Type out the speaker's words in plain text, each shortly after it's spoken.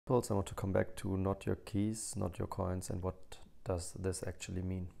principles, I want to come back to not your keys, not your coins, and what does this actually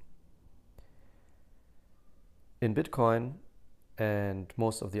mean. In Bitcoin and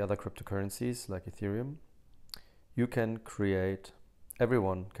most of the other cryptocurrencies like Ethereum,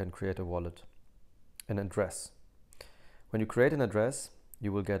 everyone can create a wallet, an address. When you create an address,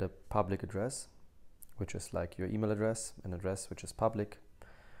 you will get a public address, which is like your email address, an address which is public,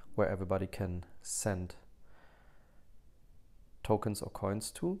 where everybody can send tokens or coins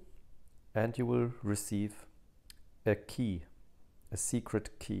to, and you will receive a key, a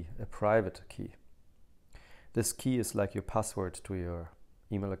secret key, a private key. This key is like your password to your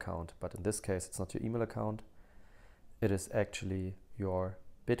email account, but in this case it's not your email account, it is actually your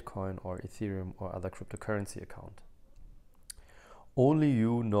Bitcoin or Ethereum or other cryptocurrency account. Only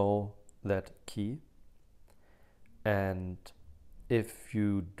you know that key, and if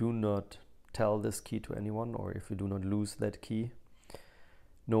you do not tell this key to anyone, or if you do not lose that key,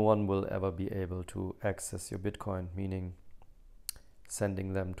 no one will ever be able to access your Bitcoin, meaning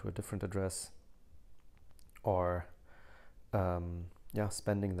sending them to a different address or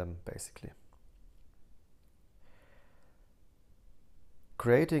spending them basically.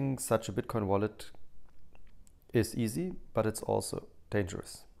 Creating such a Bitcoin wallet is easy, but it's also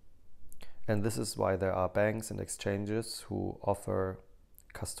dangerous. And this is why there are banks and exchanges who offer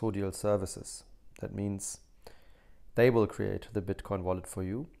custodial services. That means they will create the Bitcoin wallet for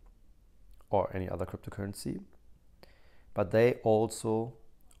you or any other cryptocurrency, but they also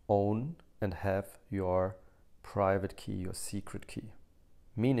own and have your private key, your secret key.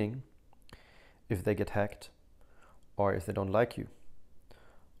 Meaning, if they get hacked, or if they don't like you,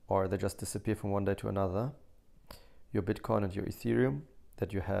 or they just disappear from one day to another, your Bitcoin and your Ethereum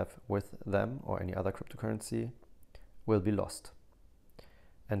that you have with them or any other cryptocurrency will be lost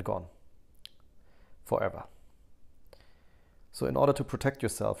and gone forever. So in order to protect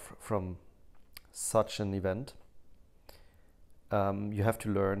yourself from such an event, you have to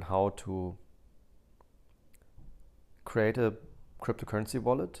learn how to create a cryptocurrency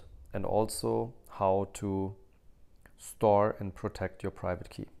wallet and also how to store and protect your private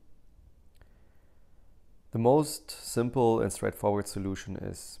key. The most simple and straightforward solution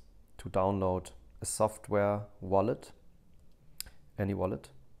is to download a software wallet, any wallet.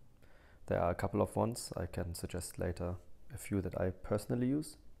 There are a couple of ones. I can suggest later a few that I personally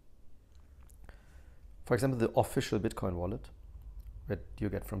use. For example, the official Bitcoin wallet that you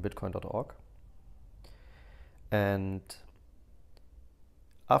get from bitcoin.org. And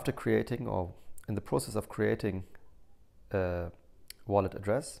after creating, or in the process of creating a wallet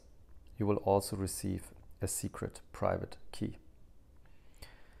address, you will also receive a secret private key.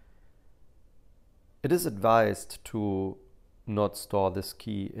 It is advised to not store this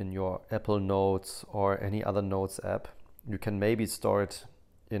key in your Apple Notes or any other Notes app. You can maybe store it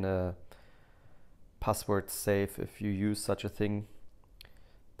in a password safe if you use such a thing,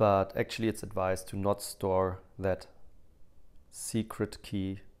 but actually it's advised to not store that secret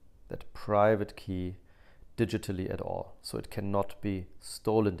key, that private key, digitally at all. So it cannot be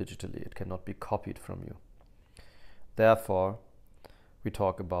stolen digitally, it cannot be copied from you. Therefore, we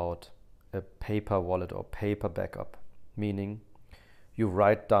talk about a paper wallet or paper backup, meaning you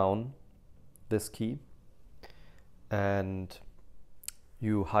write down this key and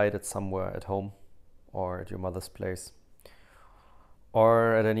you hide it somewhere at home or at your mother's place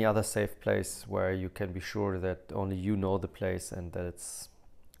or at any other safe place where you can be sure that only you know the place and that it's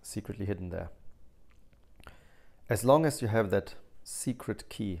secretly hidden there. As long as you have that secret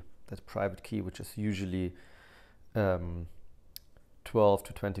key, that private key, which is usually 12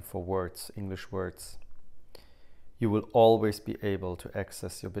 to 24 words, English words, you will always be able to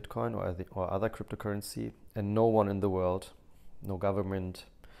access your Bitcoin or other cryptocurrency, and no one in the world, no government,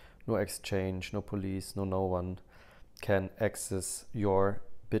 no exchange, no police, no one can access your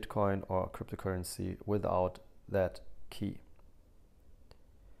Bitcoin or cryptocurrency without that key.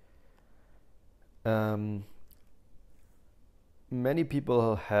 Many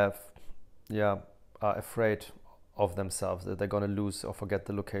people are afraid of themselves that they're going to lose or forget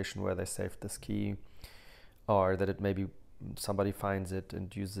the location where they saved this key, or that it maybe somebody finds it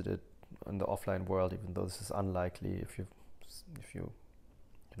and uses it in the offline world, even though this is unlikely if you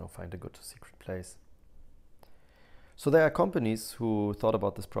find a good secret place. So there are companies who thought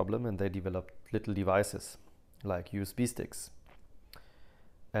about this problem and they developed little devices like USB sticks.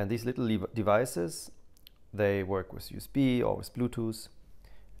 And these little devices, they work with USB or with Bluetooth,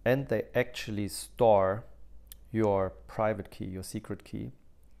 and they actually store your private key, your secret key,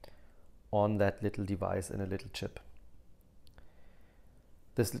 on that little device in a little chip.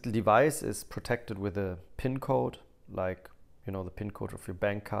 This little device is protected with a PIN code, like you know, the PIN code of your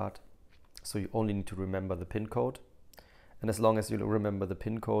bank card. So you only need to remember the PIN code. And as long as you remember the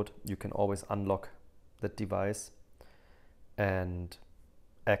PIN code, you can always unlock that device and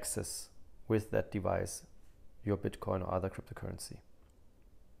access with that device your Bitcoin or other cryptocurrency.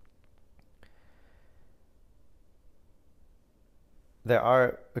 There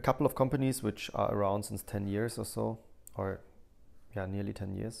are a couple of companies which are around since 10 years or so, or yeah, nearly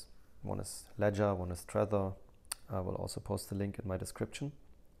 10 years. One is Ledger, one is Trezor. I will also post the link in my description.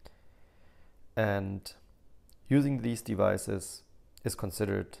 And using these devices is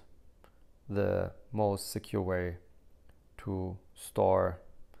considered the most secure way to store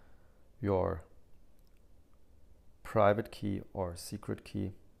your private key or secret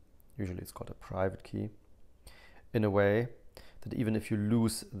key, usually it's called a private key, in a way that even if you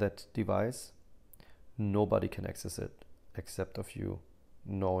lose that device, nobody can access it except of you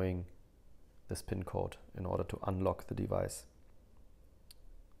knowing this PIN code in order to unlock the device.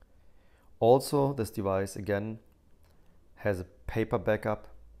 Also, this device again has a paper backup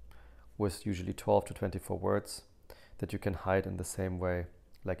with usually 12 to 24 words that you can hide in the same way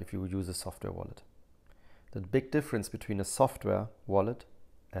like if you use a software wallet. The big difference between a software wallet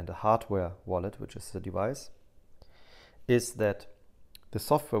and a hardware wallet, which is the device, is that the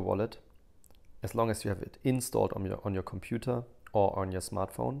software wallet, as long as you have it installed on your computer or on your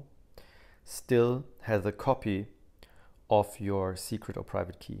smartphone, still has a copy of your secret or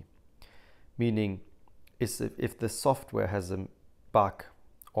private key. Meaning, if the software has a bug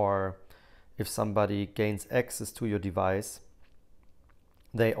or if somebody gains access to your device,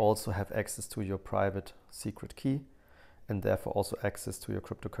 they also have access to your private secret key and therefore also access to your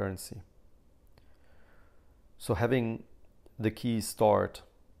cryptocurrency. So having the key stored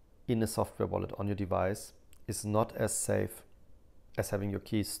in a software wallet on your device is not as safe as having your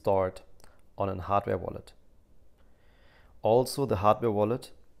key stored on a hardware wallet. Also, the hardware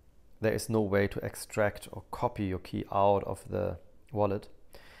wallet, there is no way to extract or copy your key out of the wallet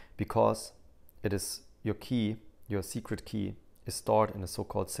because it is your key, your secret key, is stored in a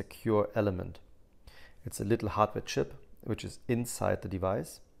so-called secure element. It's a little hardware chip which is inside the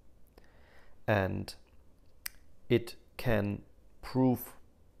device, and it can prove,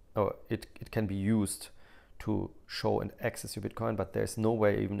 or it can be used to show and access your Bitcoin, but there's no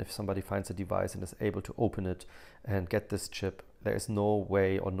way, even if somebody finds a device and is able to open it and get this chip, there is no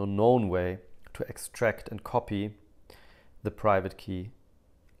way or no known way to extract and copy the private key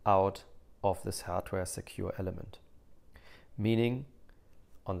out of this hardware secure element. Meaning,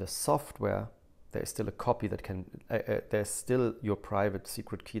 on the software, there is still a copy that can, there's still your private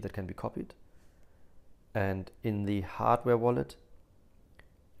secret key that can be copied. And in the hardware wallet,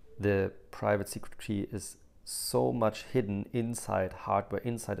 the private secret key is so much hidden inside hardware,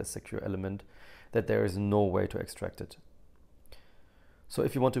 inside a secure element, that there is no way to extract it. So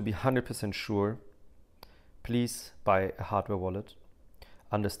if you want to be 100% sure, please buy a hardware wallet,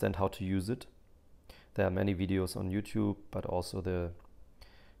 understand how to use it. There are many videos on YouTube, but also the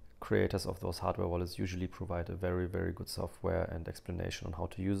creators of those hardware wallets usually provide a very, very good software and explanation on how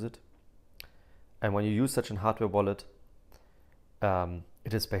to use it. And when you use such a hardware wallet,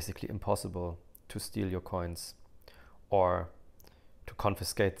 it is basically impossible to steal your coins or to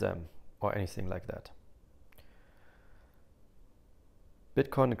confiscate them or anything like that.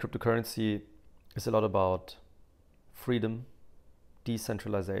 Bitcoin and cryptocurrency is a lot about freedom,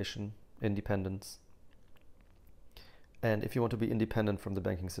 decentralization, independence. And if you want to be independent from the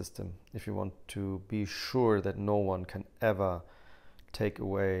banking system, if you want to be sure that no one can ever take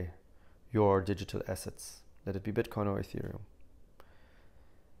away your digital assets, let it be Bitcoin or Ethereum,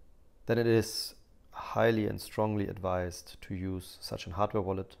 then it is highly and strongly advised to use such a hardware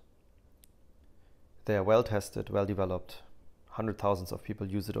wallet. They are well tested, well developed. Hundreds of thousands of people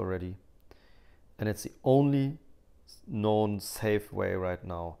use it already. And it's the only known safe way right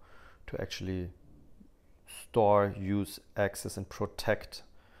now to actually store, use, access, and protect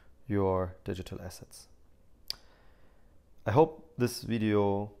your digital assets. I hope this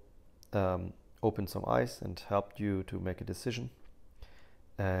video opened some eyes and helped you to make a decision.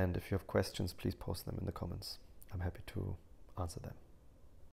 And if you have questions, please post them in the comments. I'm happy to answer them.